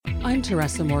I'm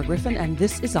Teresa Moore Griffin, and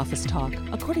this is Office Talk.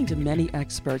 According to many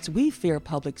experts, we fear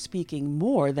public speaking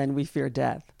more than we fear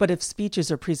death. But if speeches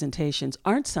or presentations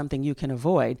aren't something you can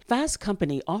avoid, Fast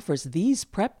Company offers these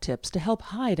prep tips to help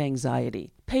hide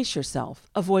anxiety. Pace yourself.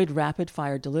 Avoid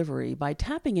rapid-fire delivery by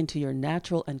tapping into your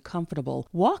natural and comfortable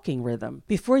walking rhythm.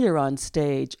 Before you're on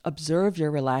stage, observe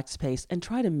your relaxed pace and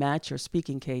try to match your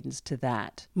speaking cadence to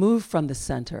that. Move from the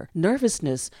center.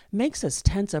 Nervousness makes us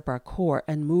tense up our core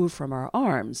and move from our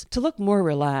arms. To look more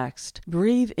relaxed,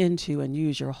 breathe into and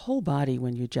use your whole body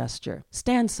when you gesture.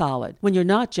 Stand solid. When you're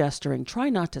not gesturing, try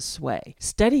not to sway.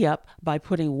 Steady up by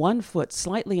putting one foot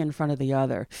slightly in front of the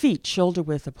other, feet shoulder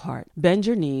width apart. Bend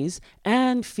your knees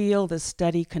and feel the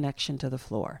steady connection to the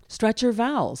floor. Stretch your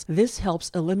vowels. This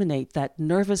helps eliminate that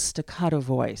nervous staccato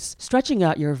voice. Stretching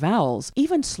out your vowels,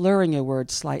 even slurring a word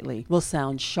slightly, will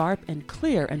sound sharp and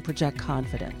clear and project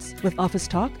confidence. With Office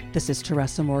Talk, this is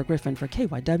Teresa Moore Griffin for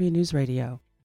KYW News Radio.